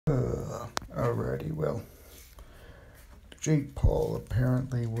Alrighty, well, Jake Paul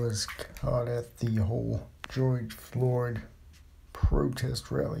apparently was caught at the whole George Floyd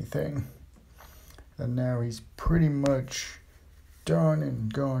protest rally thing. And now he's pretty much done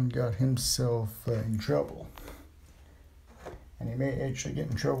and gone, got himself in trouble. And he may actually get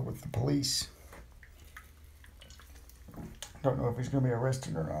in trouble with the police. Don't know if he's going to be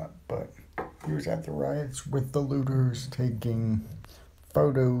arrested or not, but he was at the riots with the looters, taking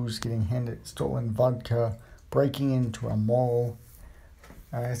photos, getting handed stolen vodka, breaking into a mall,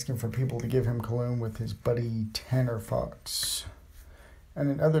 asking for people to give him cologne with his buddy Tanner Fox. And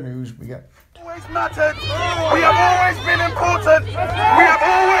in other news, we got... Always mattered. We have always been important. We have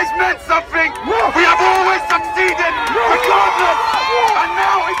always meant something. We have always succeeded, regardless. And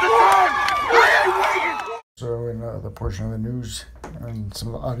now is the time. We ain't waiting. So in the portion of the news and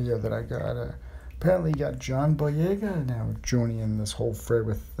some of the audio that I got, apparently got John Boyega now joining in this whole fray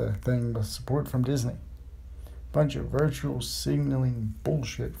with the thing with support from Disney. Bunch of virtual signaling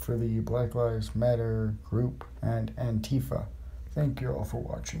bullshit for the Black Lives Matter group and Antifa. Thank you all for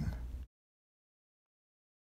watching.